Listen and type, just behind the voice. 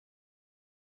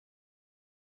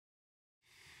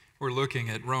We're looking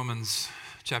at Romans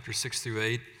chapter 6 through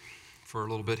 8 for a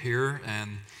little bit here,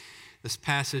 and this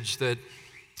passage that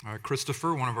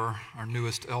Christopher, one of our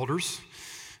newest elders,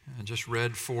 just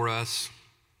read for us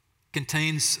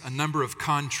contains a number of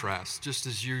contrasts. Just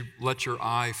as you let your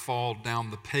eye fall down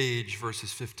the page,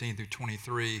 verses 15 through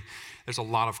 23, there's a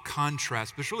lot of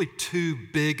contrast, but it's really two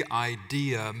big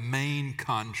main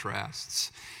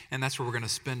contrasts, and that's where we're going to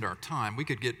spend our time. We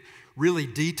could get really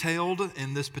detailed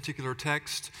in this particular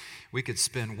text. We could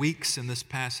spend weeks in this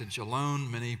passage alone.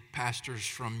 Many pastors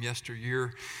from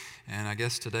yesteryear, and I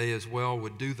guess today as well,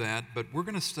 would do that. But we're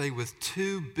going to stay with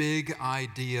two big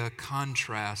idea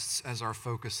contrasts as our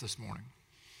focus this morning.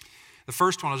 The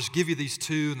first one, I'll just give you these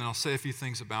two, and then I'll say a few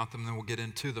things about them, and then we'll get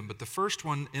into them. But the first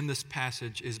one in this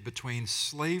passage is between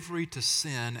slavery to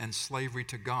sin and slavery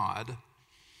to God.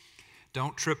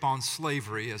 Don't trip on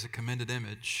slavery as a commended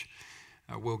image.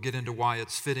 We'll get into why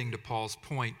it's fitting to Paul's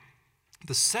point.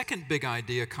 The second big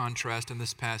idea contrast in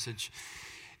this passage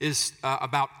is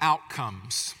about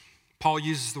outcomes. Paul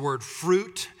uses the word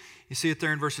fruit. You see it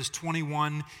there in verses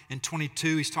 21 and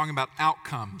 22. He's talking about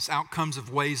outcomes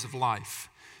of ways of life.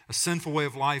 A sinful way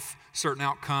of life, certain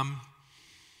outcome,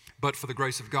 but for the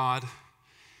grace of God.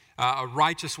 A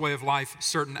righteous way of life,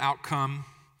 certain outcome,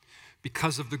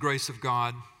 because of the grace of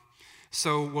God.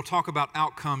 So we'll talk about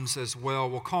outcomes as well.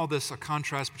 We'll call this a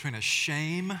contrast between a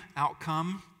shame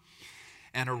outcome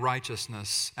and a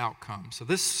righteousness outcome. So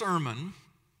this sermon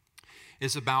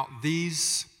is about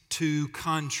these two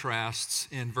contrasts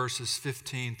in verses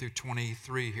 15 through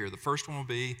 23 here. The first one will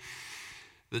be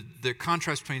the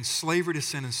contrast between slavery to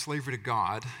sin and slavery to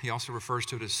God. He also refers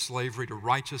to it as slavery to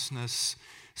righteousness,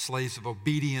 slaves of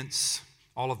obedience.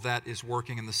 All of that is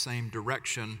working in the same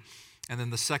direction. And then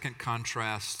the second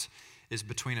contrast is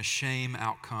between a shame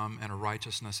outcome and a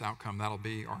righteousness outcome. That'll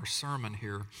be our sermon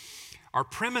here. Our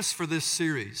premise for this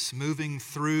series, moving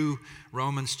through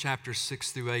Romans chapter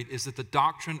 6 through 8, is that the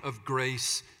doctrine of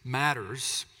grace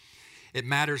matters. It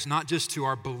matters not just to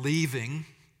our believing,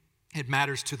 it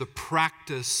matters to the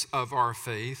practice of our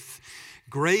faith.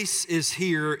 Grace is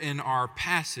here in our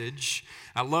passage.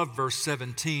 I love verse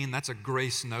 17, that's a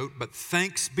grace note, but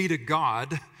thanks be to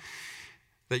God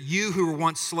that you who were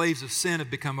once slaves of sin have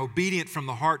become obedient from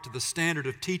the heart to the standard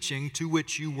of teaching to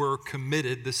which you were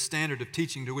committed. The standard of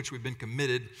teaching to which we've been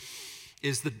committed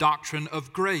is the doctrine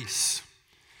of grace.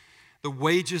 The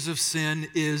wages of sin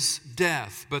is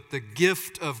death, but the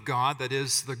gift of God, that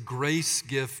is the grace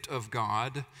gift of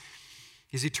God,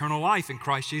 is eternal life in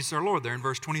Christ Jesus our Lord, there in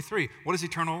verse 23. What is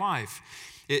eternal life?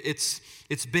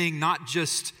 It's being not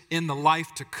just in the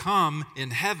life to come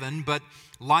in heaven, but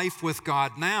life with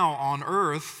God now on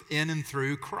earth in and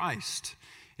through Christ.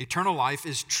 Eternal life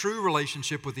is true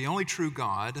relationship with the only true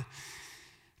God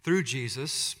through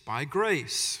Jesus by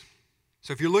grace.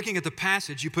 So if you're looking at the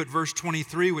passage, you put verse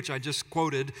 23, which I just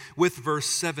quoted, with verse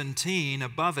 17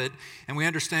 above it, and we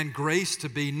understand grace to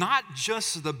be not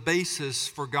just the basis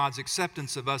for God's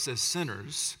acceptance of us as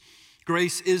sinners.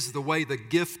 Grace is the way the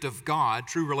gift of God,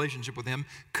 true relationship with Him,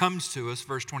 comes to us,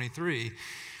 verse 23.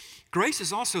 Grace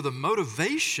is also the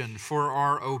motivation for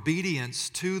our obedience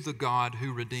to the God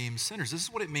who redeems sinners. This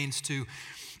is what it means to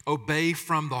obey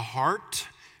from the heart.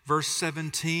 Verse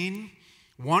 17,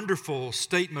 wonderful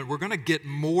statement. We're going to get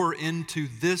more into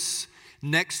this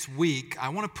next week. I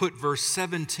want to put verse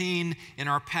 17 in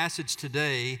our passage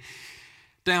today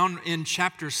down in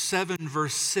chapter 7,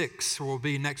 verse 6, or will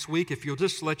be next week. If you'll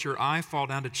just let your eye fall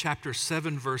down to chapter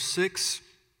 7, verse 6,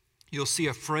 you'll see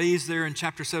a phrase there in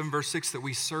chapter 7, verse 6, that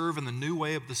we serve in the new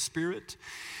way of the Spirit.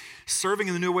 Serving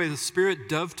in the new way of the Spirit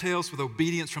dovetails with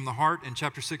obedience from the heart in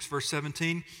chapter 6, verse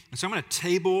 17. And so I'm going to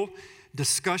table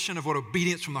discussion of what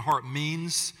obedience from the heart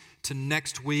means to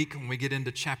next week when we get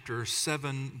into chapter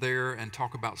 7 there and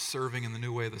talk about serving in the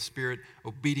new way of the Spirit.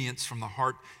 Obedience from the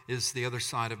heart is the other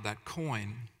side of that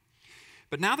coin.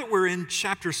 But now that we're in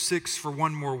chapter 6 for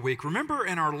one more week, remember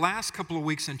in our last couple of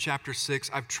weeks in chapter 6,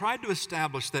 I've tried to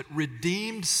establish that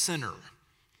redeemed sinner.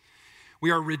 We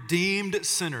are redeemed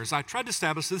sinners. I tried to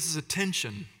establish this is a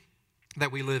tension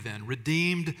that we live in.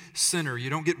 Redeemed sinner. You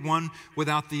don't get one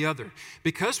without the other.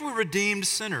 Because we're redeemed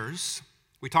sinners,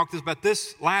 we talked about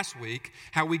this last week,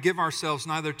 how we give ourselves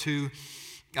neither to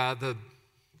the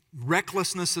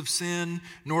recklessness of sin,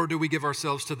 nor do we give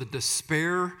ourselves to the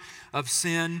despair of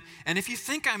sin. And if you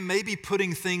think I may be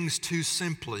putting things too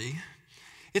simply,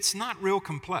 it's not real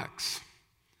complex.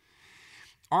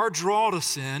 Our draw to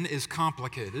sin is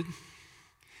complicated.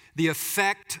 The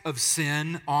effect of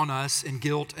sin on us in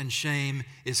guilt and shame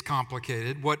is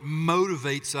complicated. What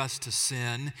motivates us to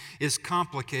sin is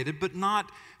complicated, but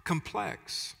not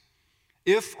complex.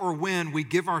 If or when we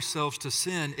give ourselves to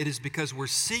sin, it is because we're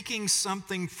seeking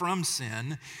something from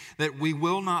sin that we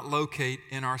will not locate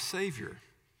in our Savior.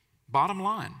 Bottom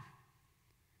line.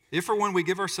 If or when we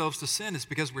give ourselves to sin, it's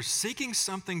because we're seeking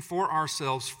something for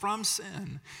ourselves from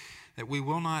sin that we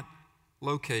will not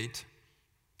locate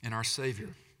in our Savior.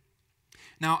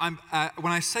 Now,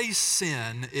 when I say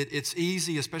sin, it's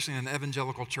easy, especially in an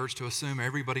evangelical church, to assume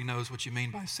everybody knows what you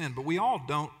mean by sin, but we all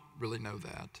don't really know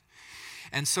that.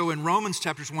 And so in Romans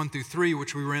chapters 1 through 3,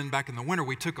 which we were in back in the winter,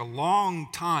 we took a long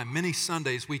time, many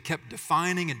Sundays, we kept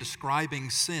defining and describing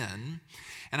sin.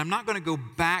 And I'm not going to go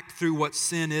back through what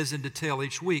sin is in detail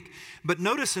each week, but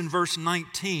notice in verse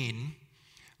 19,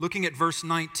 looking at verse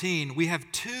 19, we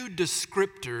have two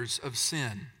descriptors of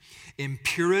sin: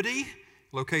 impurity,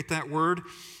 locate that word,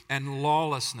 and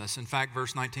lawlessness. In fact,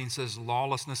 verse 19 says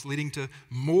lawlessness leading to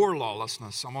more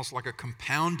lawlessness, almost like a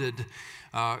compounded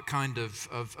kind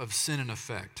of sin in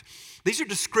effect. These are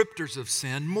descriptors of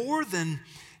sin more than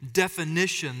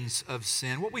definitions of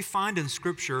sin. What we find in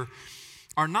Scripture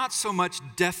are not so much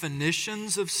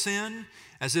definitions of sin,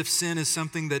 as if sin is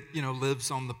something that,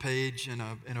 lives on the page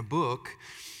in a book.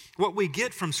 What we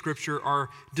get from Scripture are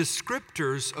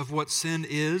descriptors of what sin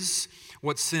is,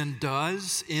 what sin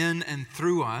does in and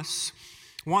through us.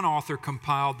 One author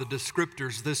compiled the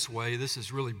descriptors this way. This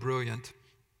is really brilliant.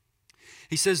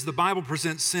 He says the Bible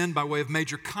presents sin by way of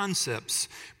major concepts,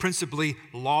 principally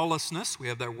lawlessness, we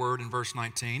have that word in verse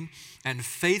 19, and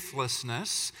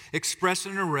faithlessness, expressed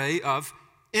in an array of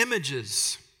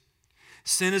images.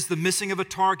 Sin is the missing of a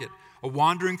target, a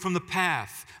wandering from the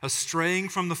path, a straying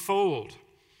from the fold.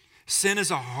 Sin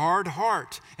is a hard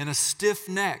heart and a stiff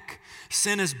neck.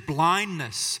 Sin is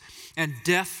blindness and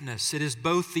deafness. It is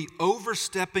both the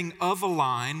overstepping of a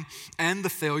line and the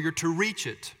failure to reach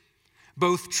it,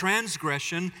 both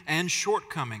transgression and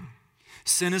shortcoming.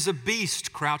 Sin is a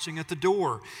beast crouching at the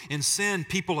door. In sin,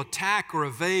 people attack or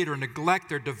evade or neglect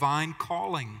their divine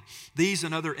calling. These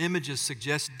and other images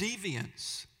suggest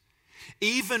deviance.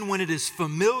 Even when it is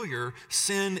familiar,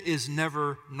 sin is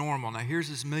never normal. Now, here's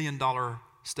his million-dollar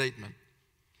statement.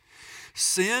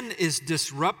 Sin is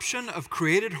disruption of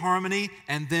created harmony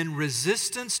and then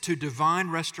resistance to divine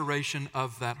restoration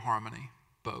of that harmony,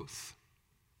 both.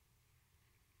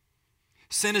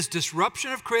 Sin is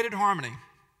disruption of created harmony.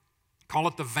 Call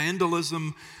it the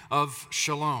vandalism of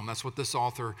shalom. That's what this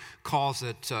author calls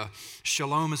it.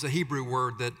 Shalom is a Hebrew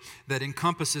word that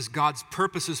encompasses God's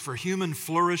purposes for human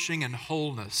flourishing and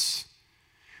wholeness.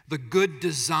 The good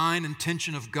design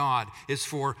intention of God is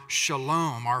for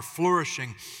shalom, our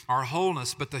flourishing, our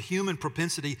wholeness, but the human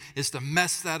propensity is to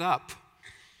mess that up.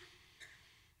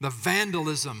 The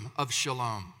vandalism of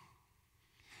shalom.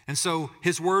 And so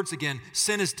his words again,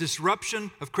 sin is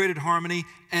disruption of created harmony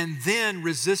and then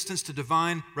resistance to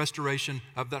divine restoration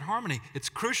of that harmony. It's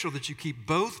crucial that you keep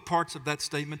both parts of that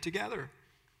statement together.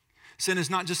 Sin is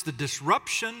not just the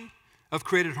disruption of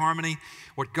created harmony,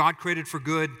 what God created for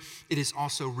good, it is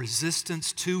also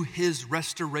resistance to his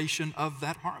restoration of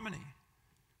that harmony.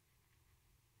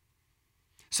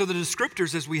 So the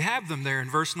descriptors as we have them there in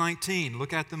verse 19,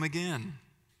 look at them again.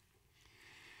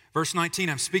 Verse 19,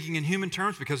 I'm speaking in human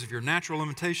terms because of your natural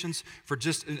limitations.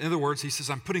 In other words, he says,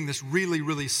 I'm putting this really,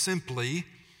 really simply.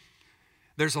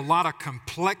 There's a lot of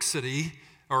complexity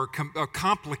or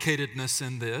complicatedness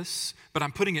in this, but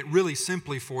I'm putting it really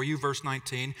simply for you. Verse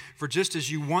 19, for just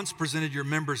as you once presented your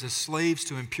members as slaves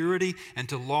to impurity and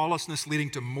to lawlessness, leading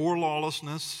to more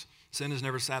lawlessness, sin is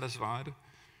never satisfied.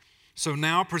 So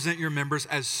now present your members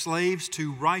as slaves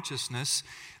to righteousness,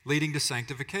 leading to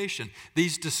sanctification.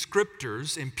 These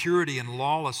descriptors, impurity and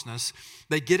lawlessness,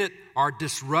 they get at our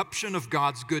disruption of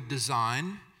God's good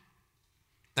design.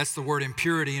 That's the word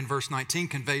impurity in verse 19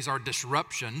 conveys our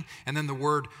disruption. And then the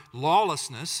word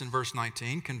lawlessness in verse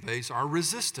 19 conveys our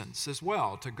resistance as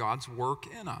well to God's work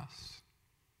in us.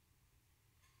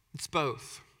 It's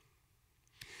both.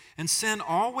 And sin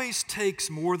always takes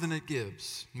more than it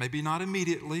gives. Maybe not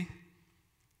immediately,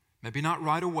 maybe not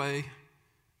right away,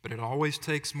 but it always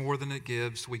takes more than it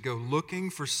gives. We go looking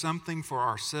for something for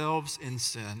ourselves in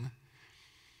sin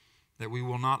that we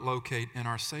will not locate in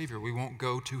our Savior. We won't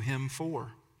go to him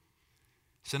for.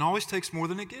 Sin always takes more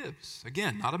than it gives.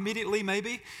 Again, not immediately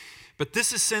maybe, but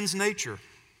this is sin's nature.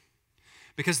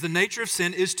 Because the nature of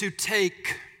sin is to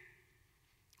take,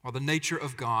 while the nature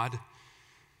of God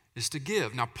is to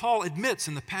give. Now, Paul admits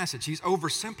in the passage he's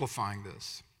oversimplifying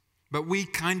this. But we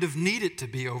kind of need it to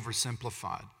be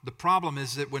oversimplified. The problem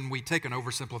is that when we take an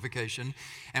oversimplification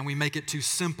and we make it too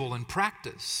simple in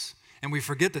practice, and we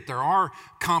forget that there are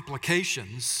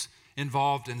complications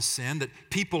involved in sin, that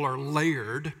people are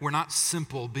layered, we're not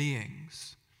simple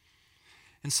beings.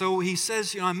 And so he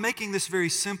says, I'm making this very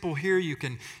simple here. You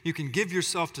can give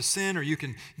yourself to sin or you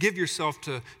can give yourself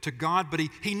to God, but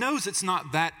he knows it's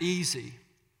not that easy.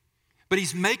 But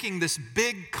he's making this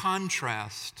big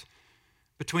contrast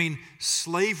between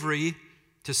slavery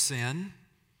to sin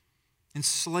and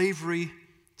slavery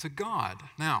to God.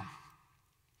 Now,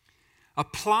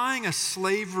 applying a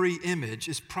slavery image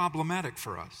is problematic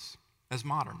for us as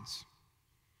moderns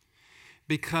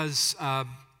because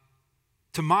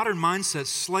to modern mindsets,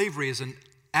 slavery is an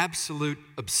absolute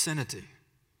obscenity.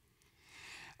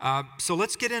 So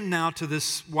let's get in now to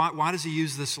this. Why does he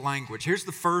use this language? Here's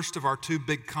the first of our two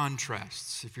big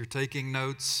contrasts. If you're taking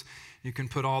notes, you can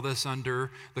put all this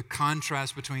under the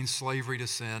contrast between slavery to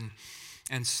sin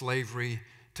and slavery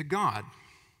to God.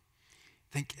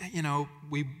 Think,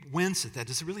 we wince at that.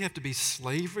 Does it really have to be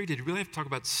slavery? Did he really have to talk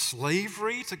about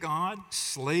slavery to God?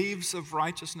 Slaves of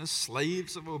righteousness,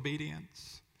 slaves of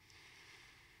obedience?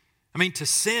 I mean, to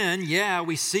sin, yeah,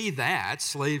 we see that,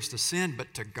 slaves to sin,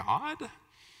 but to God?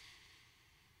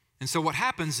 And so what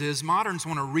happens is moderns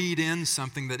want to read in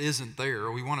something that isn't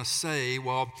there. We want to say,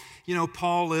 well,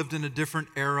 Paul lived in a different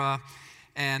era,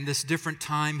 and this different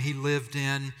time he lived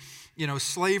in,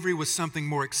 slavery was something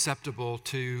more acceptable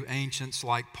to ancients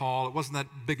like Paul. It wasn't that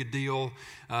big a deal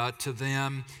to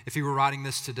them. If he were writing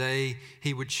this today,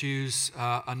 he would choose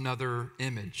another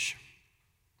image.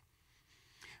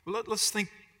 Well, let's think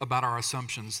about our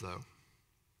assumptions, though.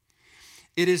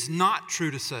 It is not true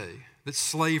to say that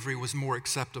slavery was more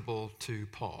acceptable to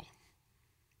Paul.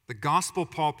 The gospel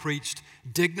Paul preached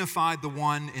dignified the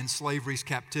one in slavery's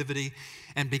captivity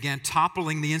and began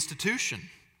toppling the institution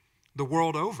the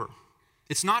world over.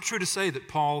 It's not true to say that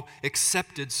Paul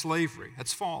accepted slavery.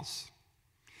 That's false.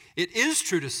 It is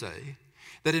true to say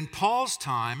that in Paul's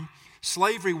time,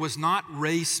 slavery was not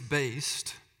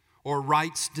race-based or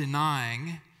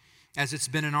rights-denying, as it's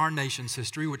been in our nation's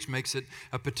history, which makes it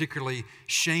a particularly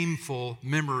shameful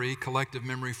memory, collective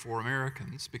memory for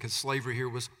Americans, because slavery here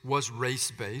was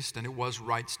race-based and it was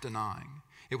rights-denying.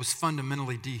 It was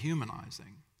fundamentally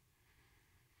dehumanizing.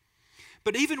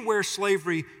 But even where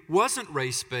slavery wasn't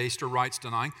race-based or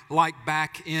rights-denying, like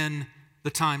back in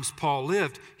the times Paul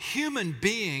lived, human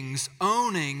beings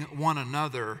owning one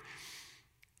another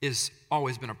has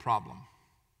always been a problem.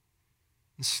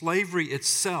 Slavery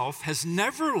itself has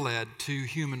never led to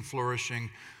human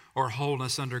flourishing or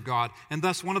wholeness under God. And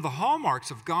thus, one of the hallmarks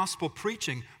of gospel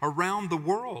preaching around the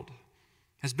world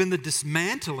has been the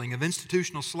dismantling of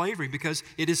institutional slavery because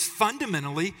it is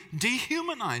fundamentally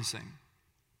dehumanizing.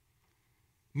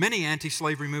 Many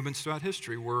anti-slavery movements throughout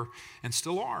history were, and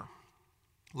still are,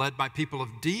 led by people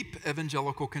of deep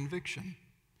evangelical conviction.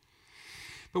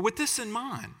 But with this in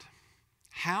mind,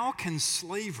 how can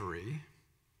slavery,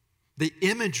 the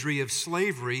imagery of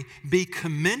slavery, be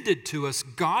commended to us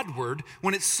Godward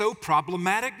when it's so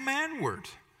problematic manward?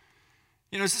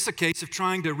 Is this a case of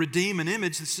trying to redeem an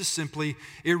image that's just simply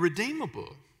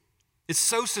irredeemable? It's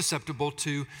so susceptible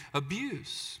to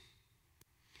abuse.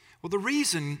 Well, the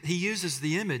reason he uses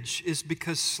the image is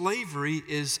because slavery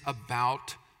is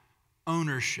about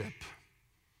ownership.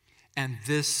 And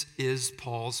this is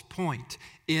Paul's point.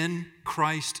 In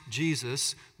Christ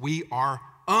Jesus, we are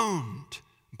owned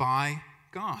by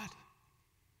God.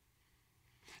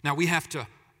 Now, we have to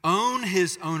own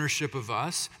his ownership of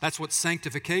us. That's what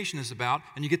sanctification is about.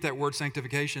 And you get that word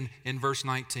sanctification in verse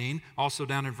 19, also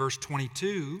down in verse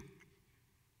 22.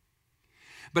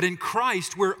 But in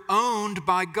Christ, we're owned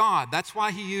by God. That's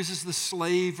why he uses the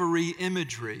slavery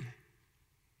imagery.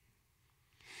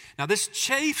 Now, this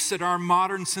chafes at our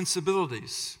modern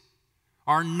sensibilities.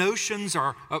 Our notions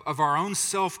of our own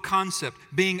self-concept,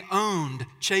 being owned,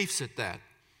 chafes at that.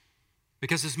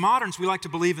 Because as moderns, we like to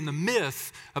believe in the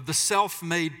myth of the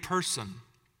self-made person.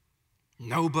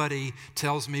 Nobody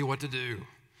tells me what to do.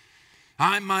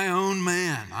 I'm my own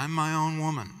man. I'm my own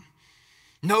woman.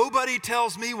 Nobody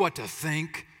tells me what to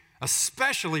think,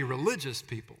 especially religious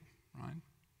people, right?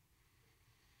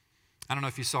 I don't know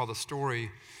if you saw the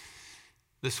story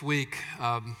this week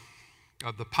of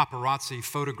the paparazzi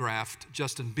photographed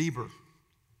Justin Bieber.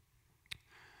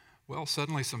 Well,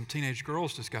 suddenly some teenage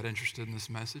girls just got interested in this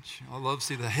message. I love to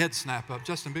see the head snap up.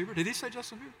 Justin Bieber? Did he say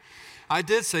Justin Bieber? I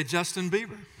did say Justin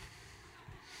Bieber.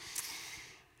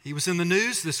 He was in the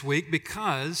news this week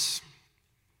because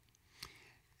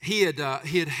he's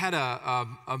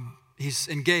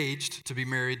engaged to be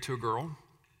married to a girl,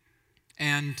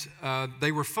 and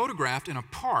they were photographed in a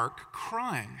park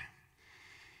crying.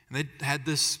 And they'd had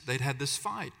this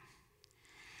fight.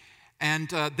 And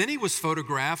then he was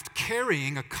photographed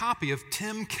carrying a copy of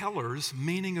Tim Keller's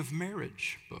Meaning of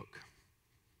Marriage book.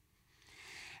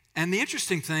 And the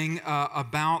interesting thing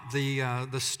about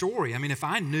the story, I mean, if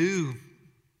I knew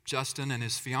Justin and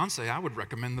his fiancée, I would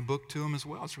recommend the book to him as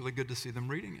well. It's really good to see them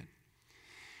reading it.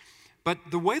 But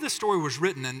the way the story was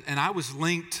written, and I was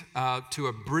linked to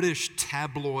a British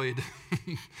tabloid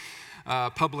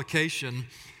publication,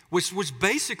 which was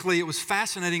basically, it was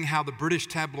fascinating how the British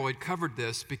tabloid covered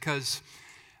this, because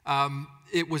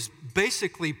it was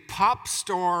basically pop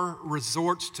star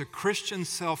resorts to Christian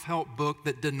self-help book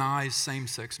that denies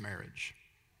same-sex marriage.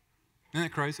 Isn't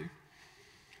that crazy?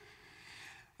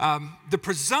 The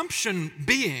presumption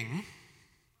being,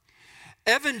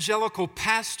 evangelical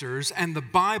pastors and the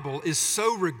Bible is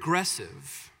so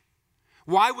regressive.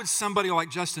 Why would somebody like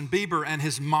Justin Bieber and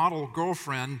his model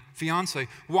girlfriend, fiance,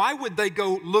 why would they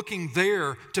go looking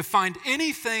there to find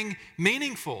anything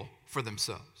meaningful for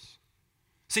themselves?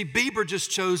 See, Bieber just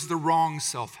chose the wrong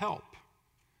self-help.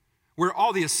 Where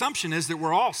all the assumption is that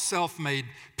we're all self-made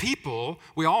people,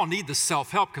 we all need the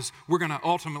self-help because we're going to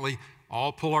ultimately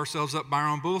all pull ourselves up by our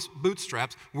own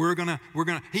bootstraps.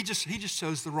 He just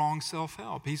chose the wrong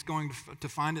self-help. He's going to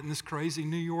find it in this crazy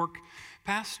New York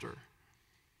pastor.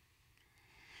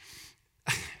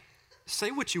 Say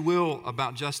what you will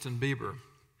about Justin Bieber,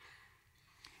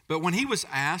 but when he was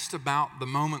asked about the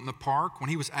moment in the park, when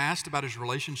he was asked about his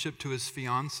relationship to his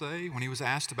fiancée, when he was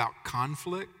asked about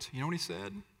conflict, you know what he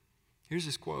said? Here's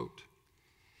his quote.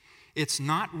 "It's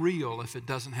not real if it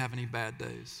doesn't have any bad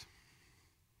days."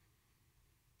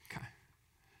 Okay.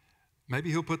 Maybe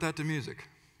he'll put that to music,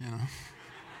 you know.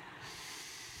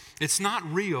 It's not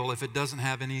real if it doesn't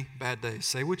have any bad days.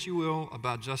 Say what you will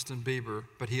about Justin Bieber,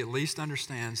 but he at least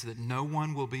understands that no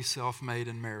one will be self-made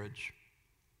in marriage.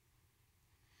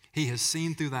 He has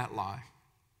seen through that lie.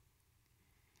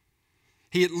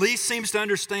 He at least seems to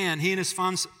understand he and his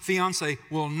fiancée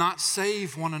will not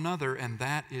save one another, and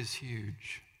that is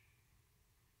huge.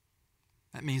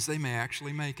 That means they may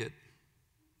actually make it,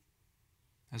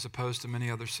 as opposed to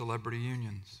many other celebrity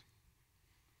unions.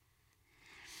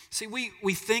 See, we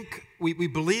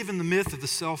believe in the myth of the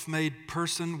self-made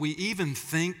person. We even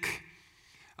think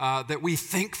that we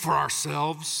think for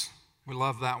ourselves. We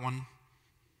love that one.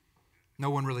 No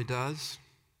one really does.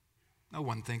 No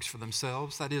one thinks for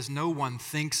themselves. That is, no one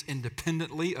thinks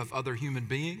independently of other human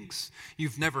beings.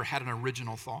 You've never had an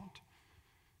original thought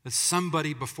that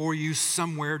somebody before you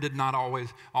somewhere did not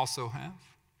always also have.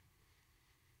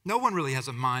 No one really has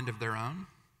a mind of their own.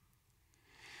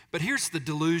 But here's the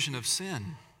delusion of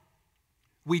sin.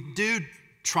 We do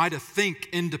try to think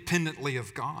independently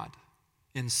of God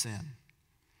in sin.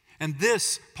 And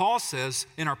this, Paul says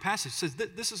in our passage, says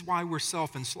this is why we're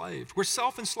self-enslaved. We're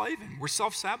self-enslaving. We're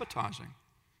self-sabotaging.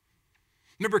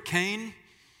 Remember Cain?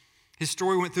 His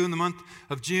story went through in the month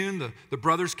of June. The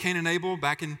brothers Cain and Abel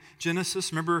back in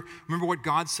Genesis. Remember what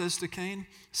God says to Cain?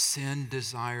 Sin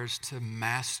desires to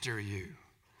master you.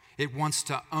 It wants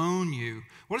to own you.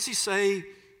 What does he say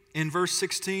in verse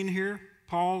 16 here?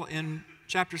 Paul in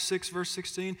chapter 6, verse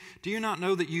 16. Do you not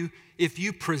know that if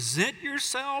you present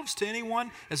yourselves to anyone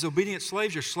as obedient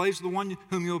slaves, you're slaves of the one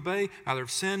whom you obey, either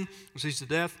of sin, which leads to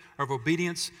death, or of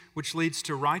obedience, which leads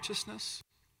to righteousness?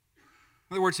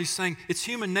 In other words, he's saying it's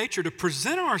human nature to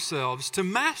present ourselves to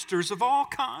masters of all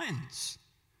kinds.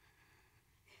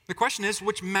 The question is,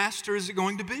 which master is it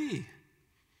going to be?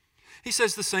 He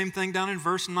says the same thing down in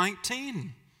verse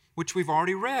 19. Which we've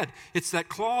already read. It's that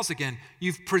clause again.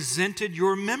 You've presented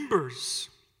your members.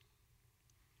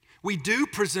 We do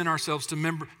present ourselves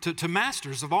to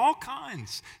masters of all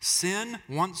kinds. Sin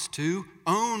wants to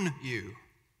own you.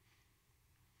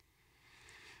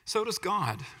 So does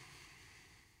God.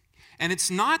 And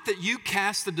it's not that you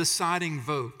cast the deciding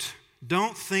vote.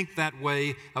 Don't think that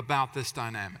way about this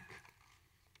dynamic.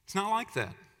 It's not like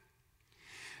that.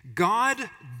 God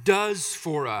does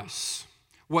for us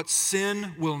what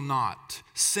sin will not.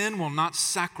 Sin will not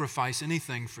sacrifice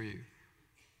anything for you.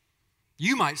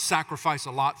 You might sacrifice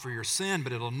a lot for your sin,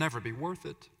 but it'll never be worth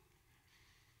it.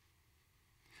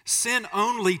 Sin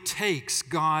only takes,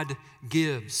 God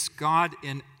gives. God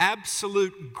in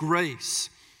absolute grace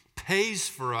pays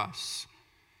for us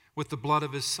with the blood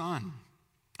of His Son.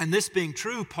 And this being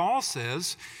true, Paul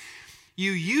says,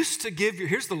 you used to give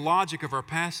here's the logic of our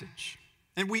passage.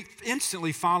 And we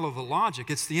instantly follow the logic.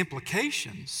 It's the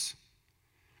implications.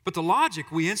 But the logic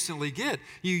we instantly get.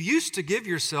 You used to give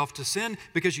yourself to sin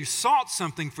because you sought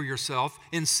something for yourself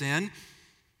in sin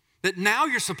that now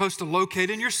you're supposed to locate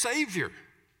in your Savior,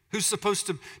 who's supposed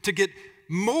to get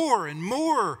more and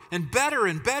more and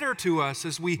better to us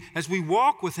as we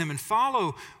walk with Him and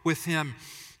follow with Him.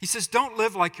 He says, don't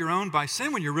live like you're owned by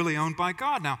sin when you're really owned by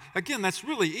God. Now, again, that's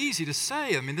really easy to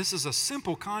say. I mean, this is a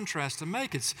simple contrast to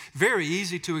make. It's very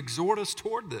easy to exhort us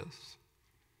toward this.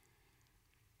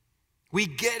 We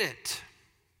get it.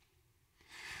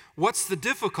 What's the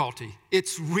difficulty?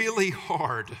 It's really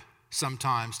hard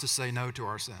sometimes to say no to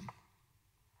our sin.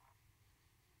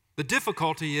 The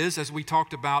difficulty is, as we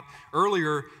talked about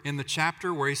earlier in the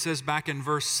chapter, where he says back in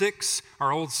verse 6,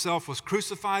 our old self was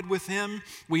crucified with him.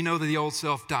 We know that the old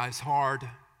self dies hard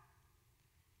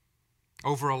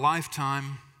over a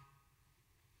lifetime.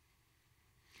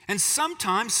 And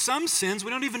sometimes, some sins we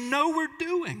don't even know we're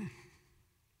doing.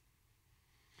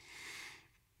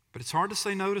 But it's hard to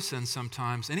say no to sin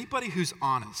sometimes. Anybody who's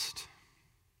honest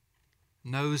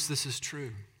knows this is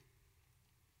true.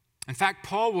 In fact,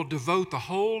 Paul will devote the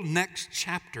whole next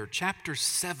chapter, chapter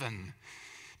 7,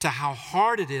 to how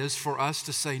hard it is for us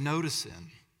to say no to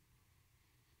sin.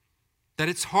 That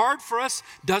it's hard for us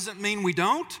doesn't mean we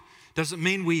don't, doesn't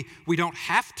mean we don't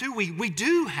have to. We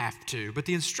do have to. But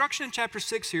the instruction in chapter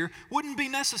 6 here wouldn't be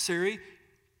necessary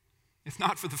if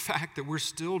not for the fact that we're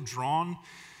still drawn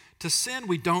to sin.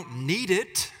 We don't need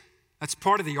it. That's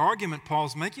part of the argument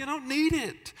Paul's making. You don't need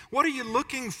it. What are you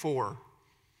looking for?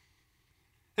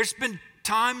 There's been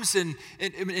times in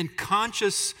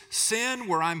conscious sin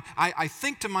where I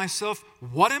think to myself,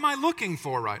 what am I looking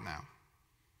for right now?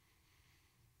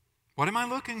 What am I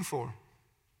looking for?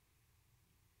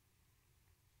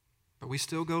 But we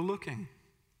still go looking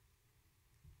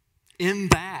in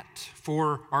that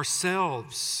for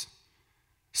ourselves,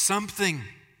 something.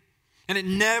 And it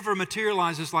never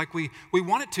materializes like we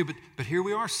want it to, but here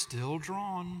we are, still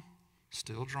drawn.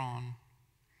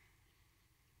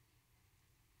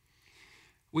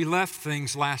 We left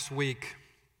things last week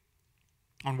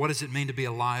on what does it mean to be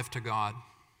alive to God.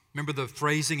 Remember the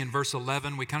phrasing in verse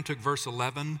 11? We kind of took verse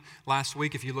 11 last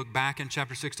week. If you look back in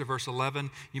chapter 6 to verse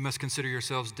 11, you must consider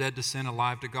yourselves dead to sin,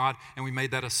 alive to God. And we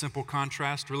made that a simple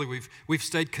contrast. Really, we've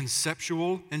stayed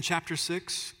conceptual in chapter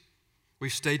 6.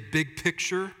 We've stayed big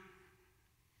picture.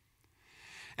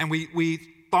 And we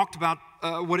talked about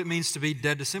what it means to be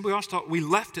dead to sin. We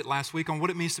left it last week on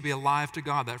what it means to be alive to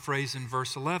God, that phrase in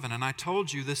verse 11. And I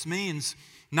told you this means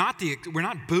we're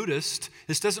not Buddhist.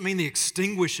 This doesn't mean the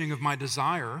extinguishing of my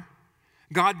desire.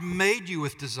 God made you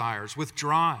with desires, with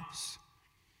drives,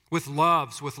 with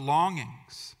loves, with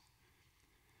longings.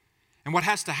 And what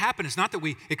has to happen is not that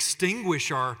we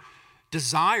extinguish our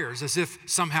desires as if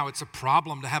somehow it's a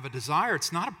problem to have a desire.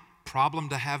 It's not a problem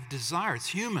to have desire. It's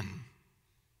human.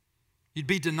 You'd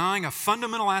be denying a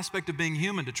fundamental aspect of being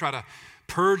human to try to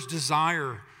purge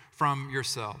desire from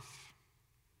yourself.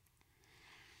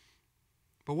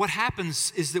 But what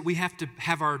happens is that we have to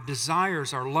have our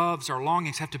desires, our loves, our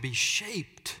longings have to be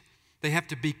shaped. They have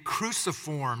to be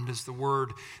cruciformed is the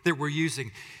word that we're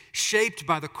using. Shaped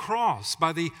by the cross,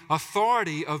 by the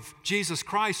authority of Jesus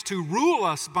Christ to rule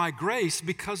us by grace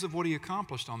because of what he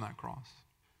accomplished on that cross.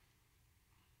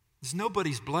 There's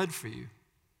nobody's bled for you.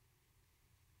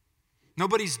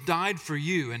 Nobody's died for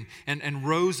you and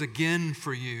rose again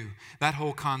for you, that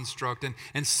whole construct,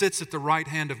 and sits at the right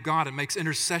hand of God and makes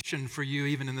intercession for you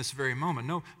even in this very moment.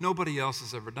 No, nobody else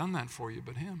has ever done that for you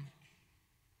but him.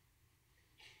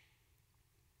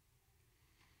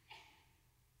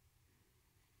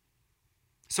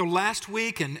 So last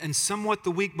week and somewhat the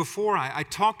week before, I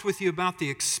talked with you about the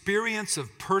experience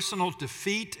of personal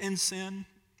defeat in sin.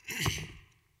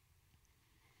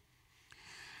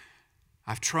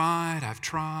 I've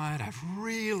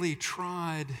really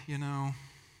tried,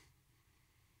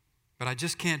 but I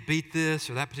just can't beat this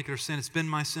or that particular sin. It's been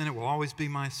my sin, it will always be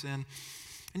my sin.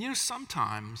 And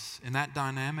sometimes in that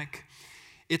dynamic,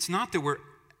 it's not that we're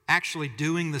actually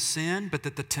doing the sin, but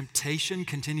that the temptation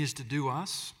continues to do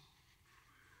us.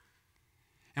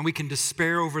 And we can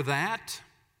despair over that.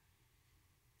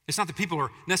 It's not that people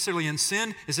are necessarily in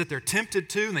sin, it's that they're tempted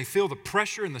to, and they feel the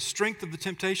pressure and the strength of the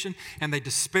temptation, and they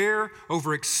despair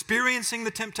over experiencing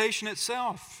the temptation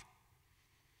itself.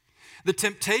 The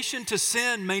temptation to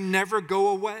sin may never go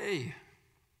away.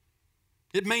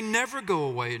 It may never go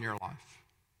away in your life.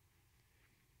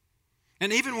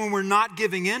 And even when we're not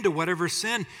giving in to whatever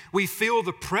sin, we feel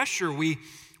the pressure. We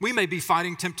may be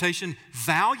fighting temptation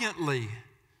valiantly,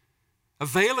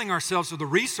 availing ourselves of the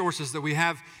resources that we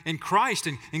have in Christ,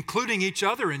 and including each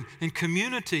other in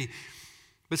community.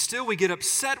 But still we get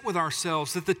upset with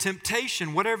ourselves that the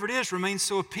temptation, whatever it is, remains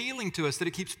so appealing to us that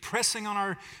it keeps pressing on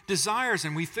our desires,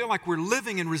 and we feel like we're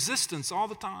living in resistance all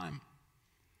the time.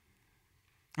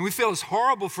 And we feel it's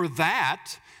horrible for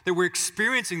that we're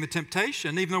experiencing the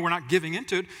temptation, even though we're not giving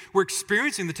into it. We're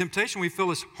experiencing the temptation. We feel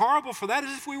it's horrible for that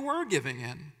as if we were giving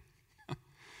in.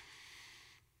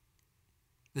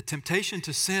 The temptation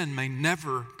to sin may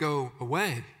never go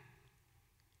away.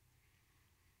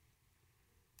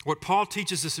 What Paul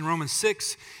teaches us in Romans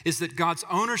 6 is that God's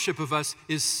ownership of us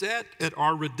is set at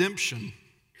our redemption.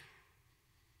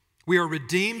 We are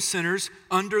redeemed sinners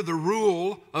under the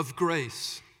rule of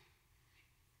grace.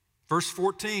 Verse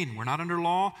 14, we're not under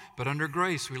law, but under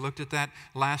grace. We looked at that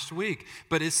last week.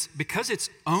 But it's because it's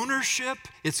ownership,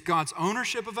 it's God's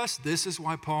ownership of us, this is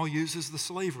why Paul uses the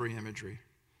slavery imagery.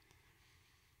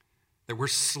 That we're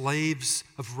slaves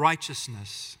of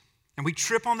righteousness. And we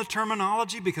trip on the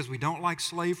terminology because we don't like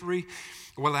slavery.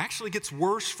 Well, it actually gets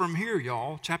worse from here,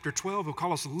 y'all. Chapter 12 will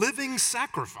call us living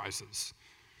sacrifices.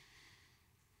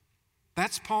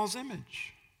 That's Paul's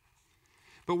image.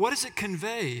 But what does it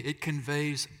convey? It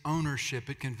conveys ownership.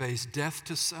 It conveys death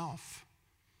to self.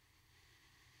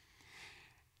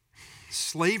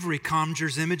 Slavery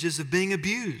conjures images of being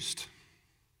abused.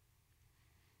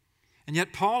 And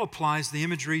yet Paul applies the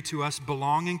imagery to us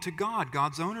belonging to God,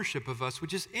 God's ownership of us,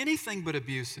 which is anything but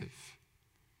abusive.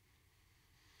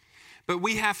 But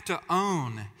we have to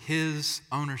own His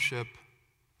ownership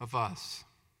of us.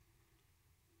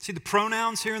 See the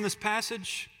pronouns here in this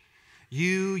passage?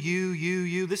 You.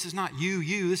 This is not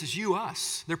you. This is you,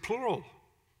 us. They're plural.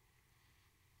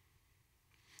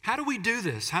 How do we do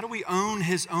this? How do we own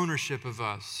His ownership of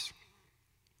us?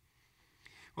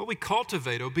 Well, we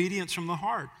cultivate obedience from the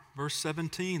heart. Verse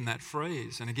 17, that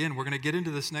phrase. And again, we're going to get into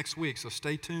this next week, so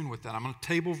stay tuned with that. I'm going to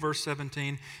table verse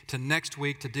 17 to next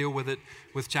week to deal with it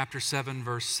with chapter 7,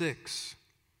 verse 6.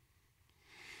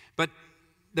 But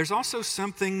there's also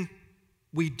something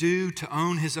we do to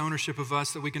own His ownership of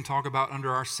us that we can talk about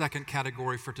under our second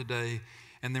category for today,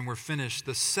 and then we're finished.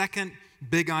 The second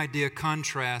big idea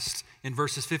contrast in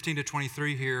verses 15 to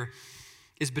 23 here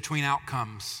is between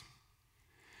outcomes.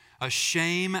 A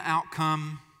shame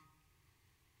outcome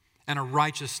and a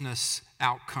righteousness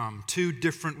outcome. Two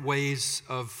different ways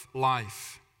of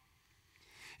life.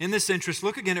 In this interest,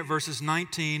 look again at verses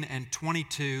 19 and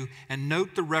 22 and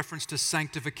note the reference to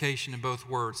sanctification in both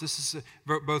words. This is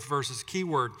both verses, key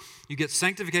word. You get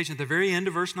sanctification at the very end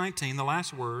of verse 19, the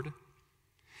last word.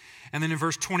 And then in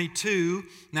verse 22,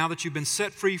 now that you've been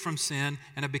set free from sin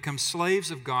and have become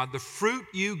slaves of God, the fruit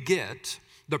you get,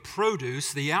 the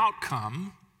produce, the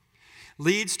outcome,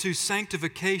 leads to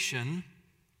sanctification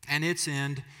and its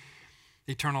end,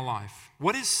 eternal life.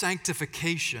 What is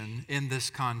sanctification in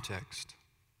this context?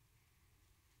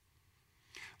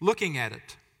 Looking at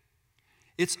it,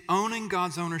 it's owning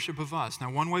God's ownership of us.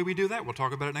 Now, one way we do that, we'll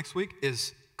talk about it next week,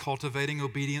 is cultivating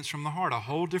obedience from the heart, a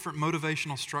whole different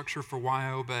motivational structure for why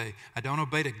I obey. I don't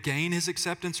obey to gain His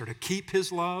acceptance or to keep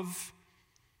His love.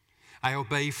 I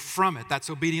obey from it. That's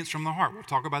obedience from the heart. We'll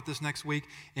talk about this next week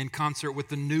in concert with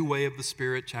the new way of the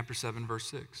Spirit, chapter 7, verse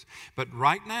 6. But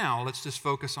right now, let's just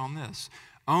focus on this.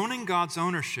 Owning God's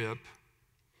ownership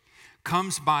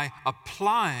comes by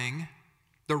applying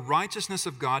the righteousness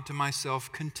of God to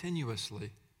myself continuously.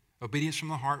 Obedience from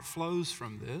the heart flows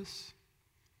from this.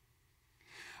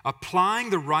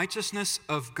 Applying the righteousness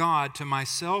of God to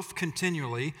myself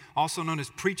continually, also known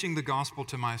as preaching the gospel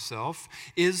to myself,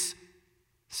 is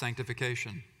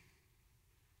sanctification.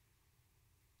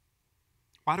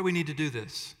 Why do we need to do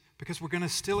this? Because we're going to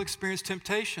still experience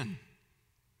temptation.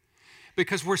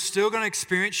 Because we're still going to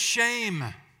experience shame.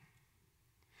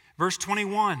 Verse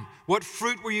 21, what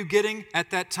fruit were you getting at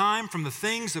that time from the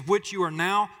things of which you are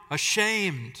now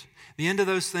ashamed? The end of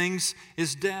those things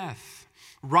is death.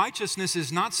 Righteousness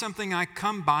is not something I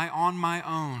come by on my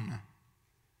own.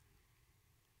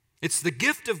 It's the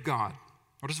gift of God.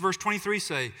 What does verse 23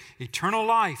 say? Eternal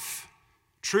life,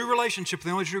 true relationship with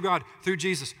the only true God through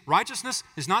Jesus. Righteousness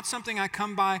is not something I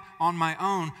come by on my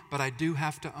own, but I do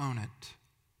have to own it.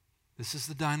 This is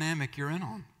the dynamic you're in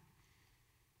on.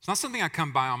 It's not something I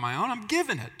come by on my own. I'm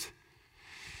given it.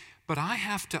 But I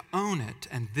have to own it,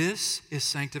 and this is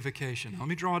sanctification. Let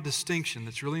me draw a distinction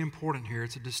that's really important here.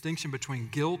 It's a distinction between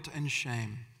guilt and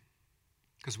shame,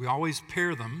 because we always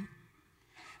pair them.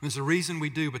 There's a reason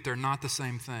we do, but they're not the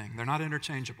same thing. They're not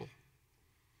interchangeable.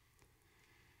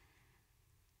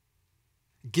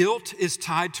 Guilt is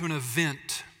tied to an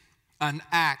event, an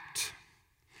act.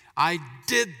 I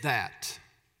did that.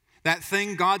 That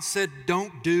thing God said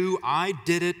don't do, I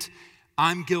did it.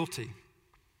 I'm guilty.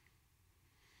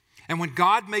 And when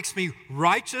God makes me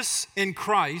righteous in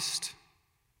Christ,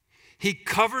 He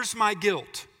covers my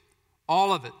guilt,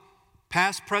 all of it,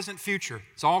 past, present, future.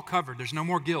 It's all covered. There's no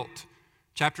more guilt.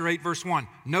 Chapter 8, verse 1,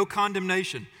 no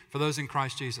condemnation for those in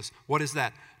Christ Jesus. What is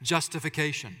that?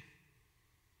 Justification.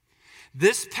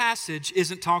 This passage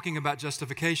isn't talking about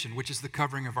justification, which is the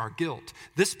covering of our guilt.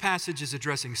 This passage is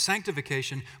addressing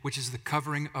sanctification, which is the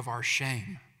covering of our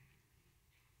shame.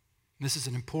 This is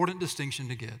an important distinction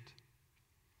to get.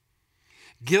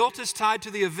 Guilt is tied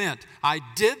to the event. I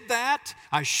did that.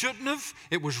 I shouldn't have.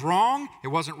 It was wrong. It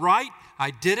wasn't right.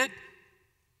 I did it.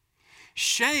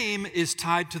 Shame is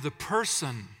tied to the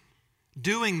person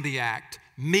doing the act,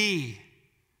 me,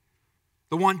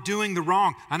 the one doing the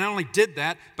wrong. I not only did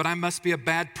that, but I must be a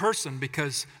bad person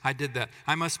because I did that.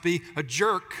 I must be a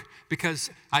jerk because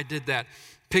I did that.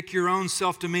 Pick your own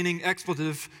self-demeaning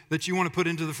expletive that you want to put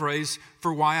into the phrase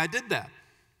for why I did that.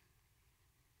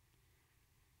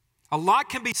 A lot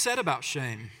can be said about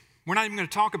shame. We're not even going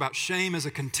to talk about shame as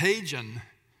a contagion,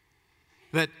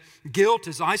 that guilt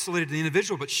is isolated to the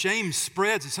individual, but shame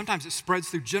spreads, and sometimes it spreads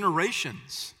through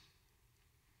generations.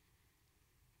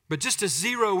 But just to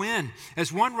zero in,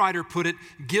 as one writer put it,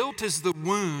 guilt is the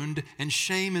wound and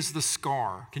shame is the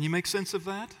scar. Can you make sense of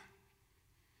that?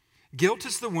 Guilt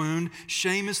is the wound,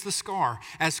 shame is the scar.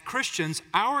 As Christians,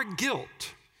 our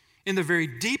guilt, in the very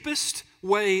deepest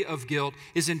way of guilt,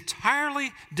 is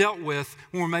entirely dealt with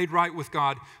when we're made right with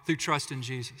God through trust in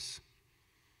Jesus.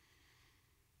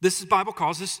 This, the Bible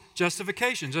calls this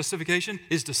justification. Justification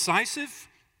is decisive.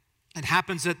 It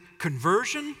happens at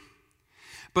conversion.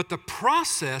 But the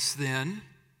process then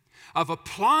of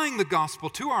applying the gospel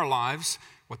to our lives,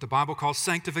 what the Bible calls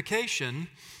sanctification,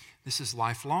 this is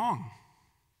lifelong.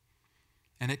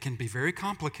 And it can be very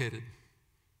complicated.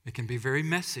 It can be very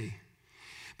messy.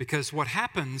 Because what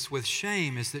happens with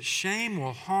shame is that shame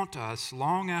will haunt us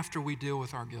long after we deal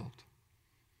with our guilt.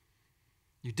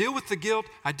 You deal with the guilt.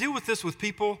 I deal with this with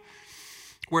people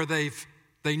where they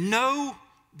know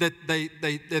that they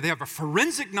have a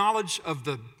forensic knowledge of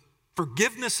the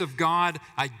forgiveness of God.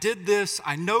 I did this.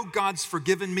 I know God's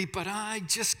forgiven me, but I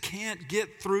just can't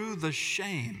get through the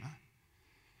shame.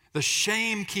 The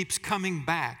shame keeps coming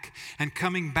back and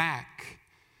coming back.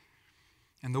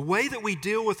 And the way that we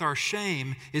deal with our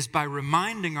shame is by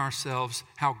reminding ourselves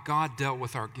how God dealt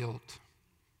with our guilt.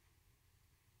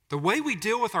 The way we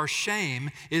deal with our shame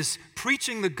is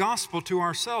preaching the gospel to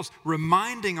ourselves,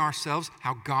 reminding ourselves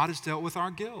how God has dealt with our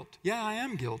guilt. Yeah, I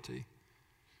am guilty.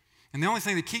 And the only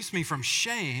thing that keeps me from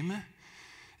shame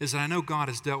is that I know God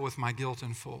has dealt with my guilt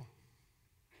in full.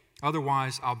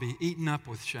 Otherwise, I'll be eaten up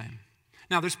with shame.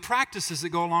 Now, there's practices that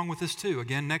go along with this too.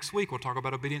 Again, next week we'll talk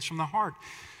about obedience from the heart.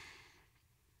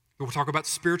 We'll talk about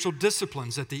spiritual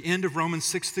disciplines at the end of Romans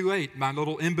 6 through 8. My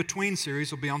little in-between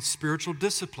series will be on spiritual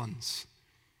disciplines.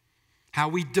 How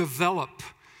we develop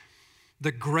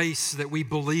the grace that we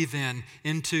believe in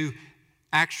into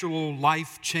actual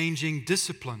life-changing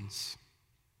disciplines.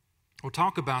 We'll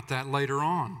talk about that later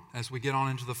on as we get on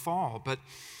into the fall. But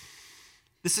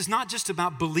this is not just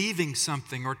about believing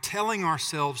something or telling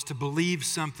ourselves to believe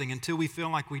something until we feel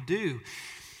like we do.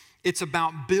 It's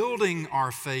about building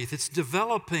our faith. It's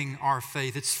developing our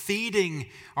faith. It's feeding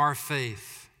our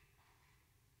faith.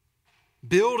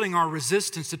 Building our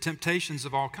resistance to temptations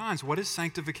of all kinds. What is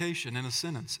sanctification in a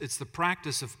sentence? It's the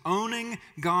practice of owning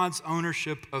God's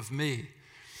ownership of me,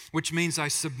 which means I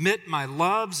submit my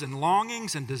loves and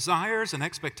longings and desires and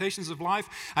expectations of life.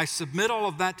 I submit all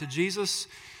of that to Jesus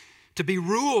to be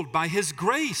ruled by His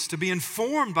grace, to be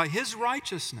informed by His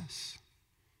righteousness.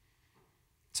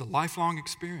 It's a lifelong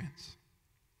experience.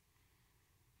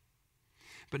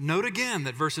 But note again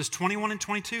that verses 21 and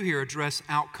 22 here address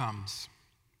outcomes.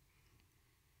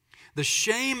 The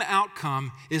shame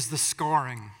outcome is the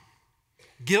scarring.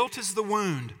 Guilt is the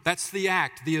wound. That's the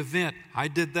act, the event. I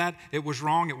did that. It was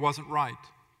wrong. It wasn't right.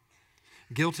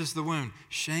 Guilt is the wound.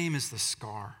 Shame is the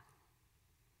scar.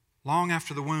 Long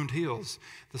after the wound heals,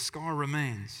 the scar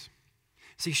remains.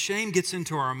 See, shame gets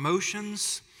into our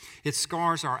emotions. It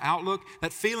scars our outlook.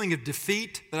 That feeling of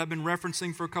defeat that I've been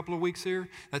referencing for a couple of weeks here,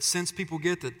 that sense people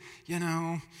get that,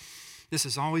 this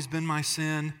has always been my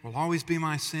sin, will always be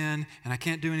my sin, and I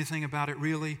can't do anything about it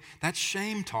really. That's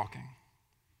shame talking.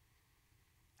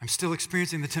 I'm still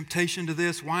experiencing the temptation to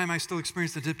this. Why am I still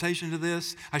experiencing the temptation to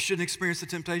this? I shouldn't experience the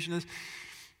temptation to this.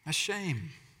 That's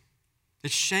shame.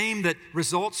 It's shame that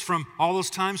results from all those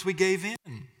times we gave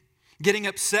in. Getting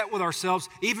upset with ourselves,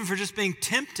 even for just being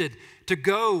tempted to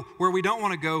go where we don't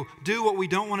want to go, do what we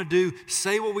don't want to do,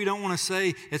 say what we don't want to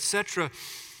say, etc.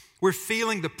 We're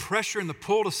feeling the pressure and the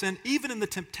pull to sin, even in the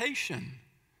temptation.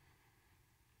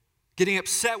 Getting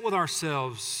upset with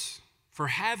ourselves for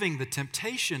having the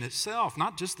temptation itself,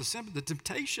 not just the sin, but the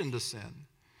temptation to sin.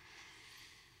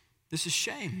 This is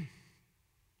shame.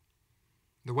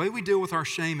 The way we deal with our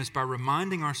shame is by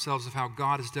reminding ourselves of how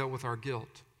God has dealt with our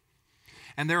guilt.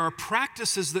 And there are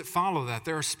practices that follow that.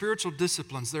 There are spiritual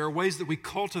disciplines. There are ways that we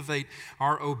cultivate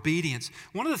our obedience.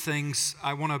 One of the things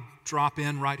I want to drop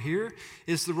in right here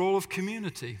is the role of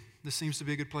community. This seems to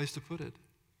be a good place to put it.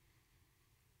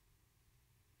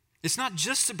 It's not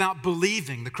just about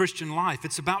believing the Christian life.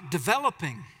 It's about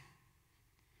developing.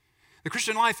 The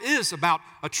Christian life is about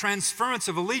a transference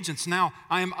of allegiance. Now,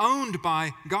 I am owned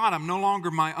by God. I'm no longer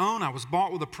my own. I was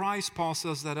bought with a price. Paul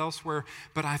says that elsewhere.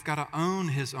 But I've got to own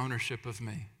His ownership of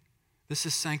me. This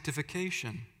is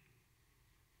sanctification.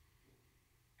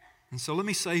 And so let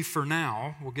me say for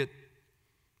now, we'll get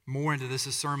more into this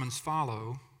as sermons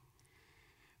follow,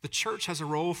 the church has a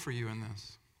role for you in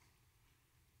this.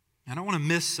 I don't want to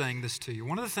miss saying this to you.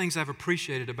 One of the things I've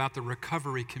appreciated about the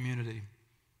recovery community,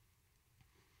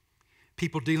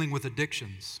 people dealing with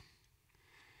addictions,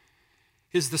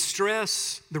 is the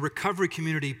stress the recovery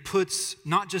community puts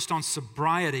not just on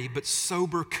sobriety, but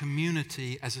sober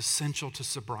community as essential to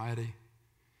sobriety.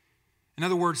 In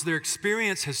other words, their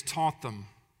experience has taught them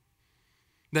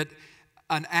that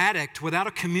an addict, without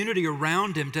a community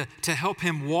around him to help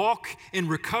him walk in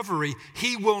recovery,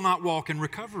 he will not walk in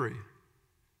recovery.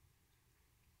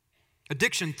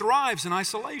 Addiction thrives in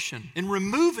isolation, in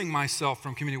removing myself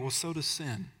from community. Well, so does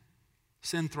sin.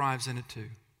 Sin thrives in it too.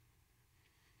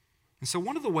 And so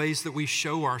one of the ways that we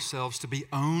show ourselves to be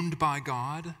owned by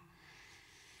God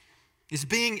is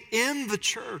being in the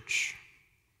church,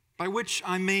 by which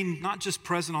I mean not just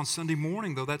present on Sunday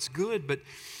morning, though that's good, but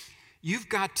you've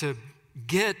got to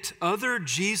get other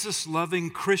Jesus-loving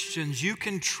Christians you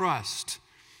can trust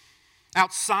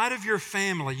outside of your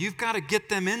family. You've got to get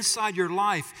them inside your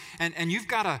life, and you've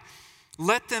got to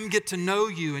let them get to know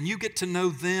you, and you get to know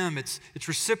them. It's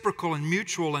reciprocal and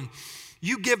mutual, and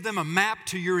you give them a map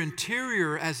to your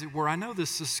interior, as it were. I know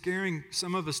this is scaring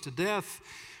some of us to death,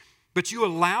 but you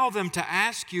allow them to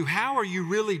ask you, how are you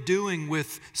really doing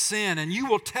with sin? And you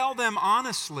will tell them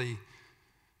honestly,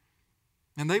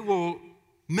 and they will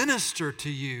minister to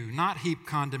you, not heap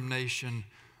condemnation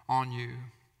on you.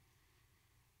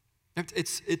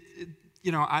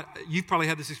 You've probably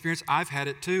had this experience. I've had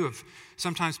it too, of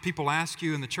sometimes people ask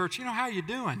you in the church, how are you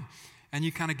doing? And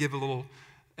you kind of give a little,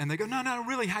 and they go, no,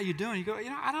 really, how you doing? You go,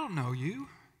 I don't know you.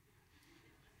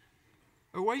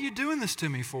 What are you doing this to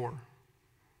me for?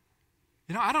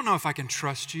 I don't know if I can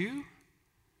trust you.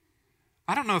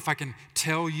 I don't know if I can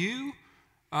tell you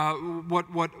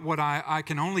what I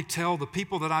can only tell the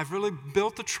people that I've really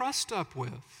built the trust up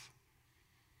with.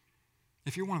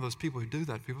 If you're one of those people who do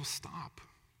that, people stop.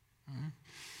 Right?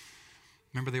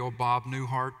 Remember the old Bob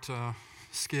Newhart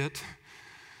skit?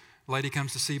 Lady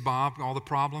comes to see Bob, all the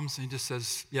problems, and he just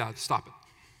says, yeah, stop it.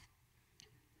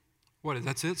 What is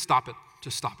that's it? Stop it.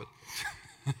 Just stop it.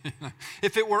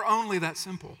 If it were only that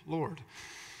simple, Lord.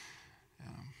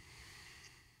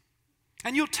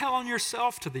 And you'll tell on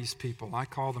yourself to these people. I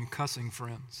call them cussing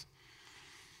friends.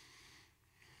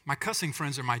 My cussing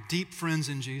friends are my deep friends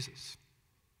in Jesus.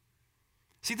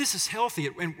 See, this is healthy,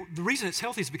 and the reason it's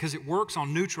healthy is because it works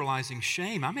on neutralizing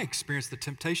shame. I may experience the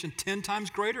temptation 10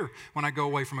 times greater when I go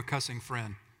away from a cussing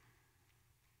friend.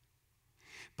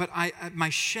 But my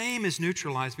shame is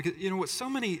neutralized because,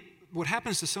 what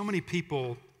happens to so many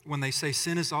people when they say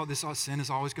sin is always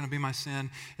going to be my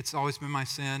sin, it's always been my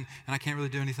sin, and I can't really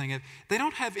do anything. They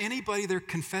don't have anybody they're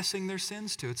confessing their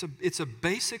sins to. It's a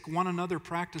basic one another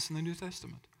practice in the New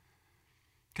Testament.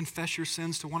 Confess your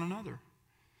sins to one another.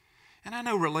 And I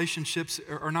know relationships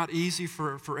are not easy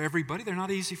for everybody. They're not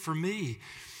easy for me.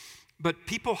 But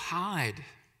people hide.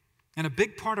 And a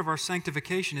big part of our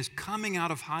sanctification is coming out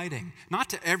of hiding. Not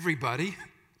to everybody.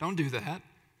 Don't do that.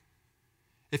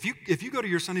 If you go to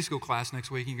your Sunday school class next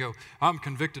week and you go, I'm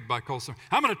convicted by Colson,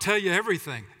 I'm going to tell you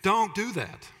everything. Don't do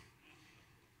that.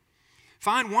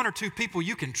 Find one or two people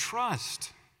you can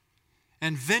trust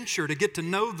and venture to get to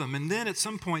know them. And then at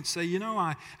some point say,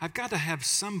 I've got to have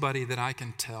somebody that I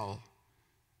can tell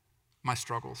my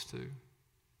struggles to.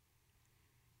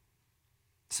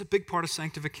 It's a big part of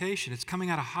sanctification. It's coming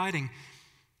out of hiding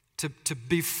to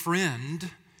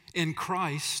befriend in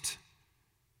Christ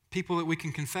people that we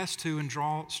can confess to and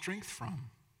draw strength from.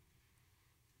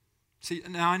 See,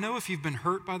 now I know if you've been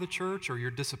hurt by the church, or you're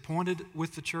disappointed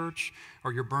with the church,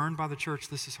 or you're burned by the church,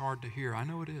 this is hard to hear. I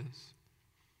know it is.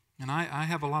 And I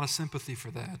have a lot of sympathy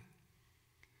for that.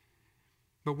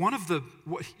 But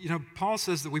Paul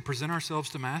says that we present ourselves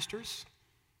to masters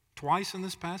twice in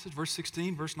this passage, verse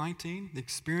 16, verse 19. The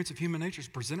experience of human nature is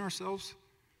present ourselves.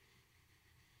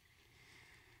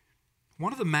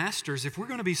 One of the masters, if we're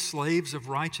going to be slaves of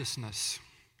righteousness,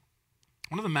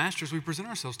 one of the masters we present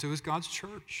ourselves to is God's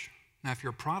church. Now, if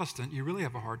you're a Protestant, you really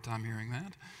have a hard time hearing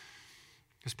that.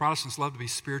 Because Protestants love to be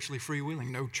spiritually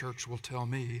freewheeling. No church will tell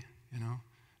me,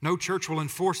 No church will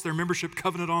enforce their membership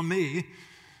covenant on me.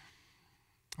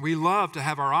 We love to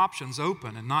have our options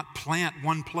open and not plant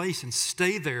one place and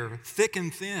stay there, thick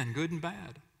and thin, good and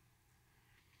bad.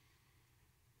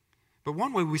 But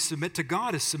one way we submit to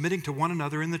God is submitting to one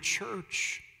another in the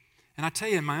church. And I tell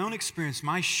you, in my own experience,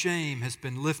 my shame has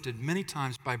been lifted many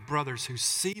times by brothers who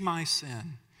see my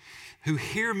sin, who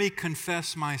hear me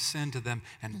confess my sin to them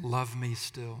and love me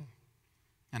still.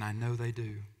 And I know they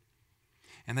do.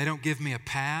 And they don't give me a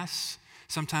pass.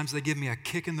 Sometimes they give me a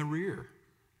kick in the rear.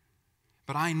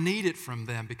 But I need it from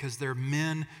them because they're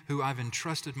men who I've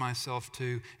entrusted myself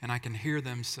to, and I can hear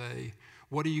them say,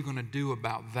 what are you going to do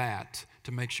about that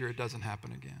to make sure it doesn't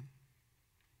happen again?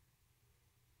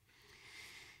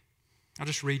 I'll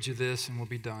just read you this and we'll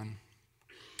be done.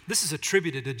 This is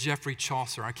attributed to Geoffrey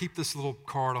Chaucer. I keep this little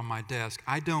card on my desk.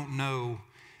 I don't know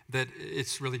that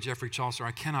it's really Geoffrey Chaucer.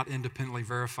 I cannot independently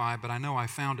verify, but I know I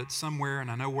found it somewhere, and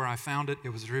I know where I found it. It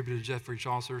was attributed to Geoffrey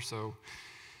Chaucer, so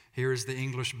here is the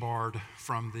English bard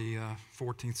from the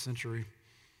 14th century.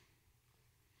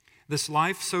 This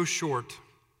life so short,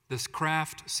 this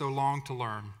craft so long to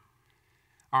learn.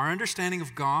 Our understanding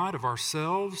of God, of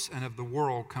ourselves, and of the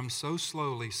world comes so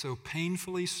slowly, so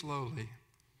painfully slowly,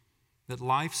 that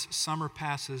life's summer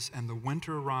passes and the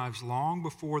winter arrives long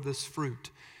before this fruit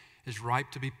is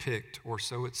ripe to be picked, or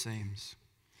so it seems.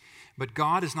 But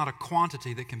God is not a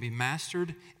quantity that can be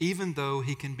mastered, even though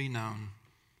He can be known.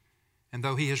 And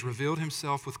though He has revealed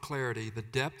Himself with clarity, the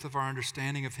depth of our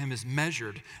understanding of Him is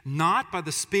measured not by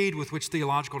the speed with which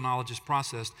theological knowledge is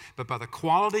processed, but by the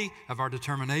quality of our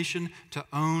determination to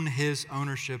own His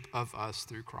ownership of us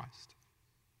through Christ.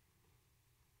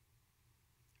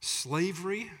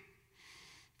 Slavery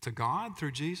to God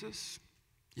through Jesus?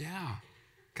 Yeah,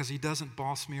 because He doesn't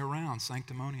boss me around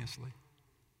sanctimoniously.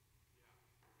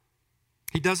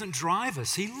 He doesn't drive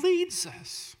us, He leads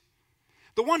us.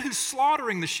 The one who's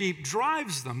slaughtering the sheep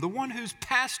drives them. The one who's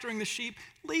pasturing the sheep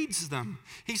leads them.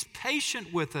 He's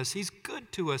patient with us. He's good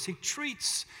to us. He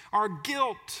treats our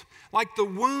guilt like the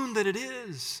wound that it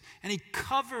is. And He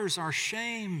covers our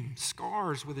shame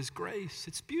scars with His grace.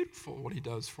 It's beautiful what He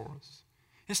does for us.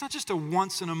 It's not just a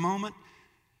once in a moment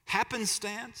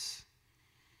happenstance.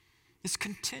 It's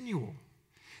continual.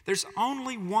 There's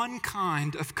only one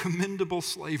kind of commendable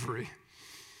slavery.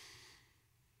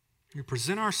 We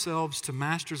present ourselves to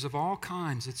masters of all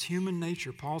kinds. It's human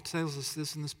nature. Paul tells us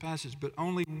this in this passage. But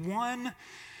only one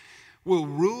will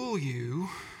rule you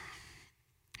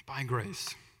by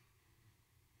grace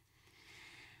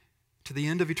to the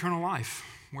end of eternal life,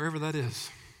 wherever that is.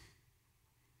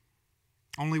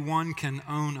 Only one can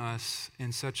own us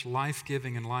in such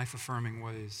life-giving and life-affirming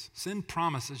ways. Sin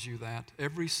promises you that.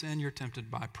 Every sin you're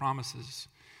tempted by promises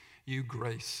you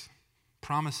grace.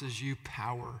 Promises you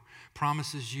power,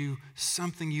 promises you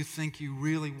something you think you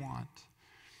really want,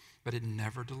 but it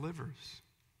never delivers.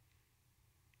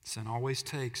 Sin always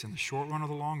takes, in the short run or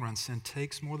the long run, sin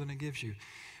takes more than it gives you.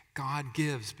 God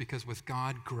gives because with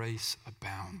God, grace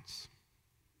abounds.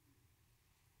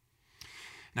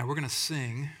 Now we're going to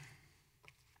sing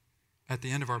at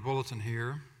the end of our bulletin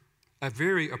here a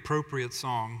very appropriate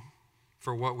song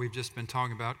for what we've just been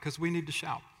talking about because we need to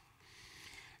shout,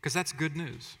 because that's good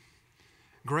news.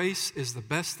 Grace is the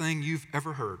best thing you've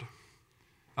ever heard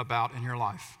about in your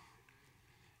life.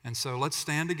 And so let's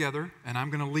stand together, and I'm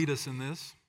going to lead us in this.